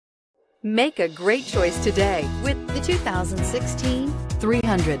Make a great choice today with the 2016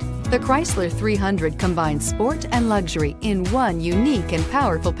 300. The Chrysler 300 combines sport and luxury in one unique and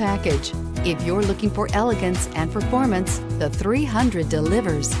powerful package. If you're looking for elegance and performance, the 300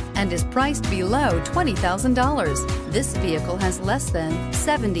 delivers and is priced below $20,000. This vehicle has less than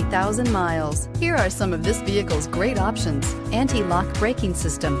 70,000 miles. Here are some of this vehicle's great options: anti-lock braking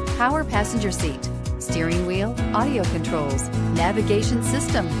system, power passenger seat, steering wheel audio controls, navigation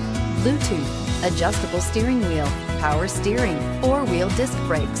system, Bluetooth, adjustable steering wheel, power steering, four-wheel disc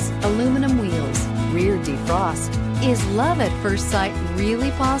brakes, aluminum wheels, rear defrost. Is love at first sight really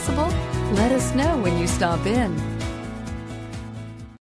possible? Let us know when you stop in.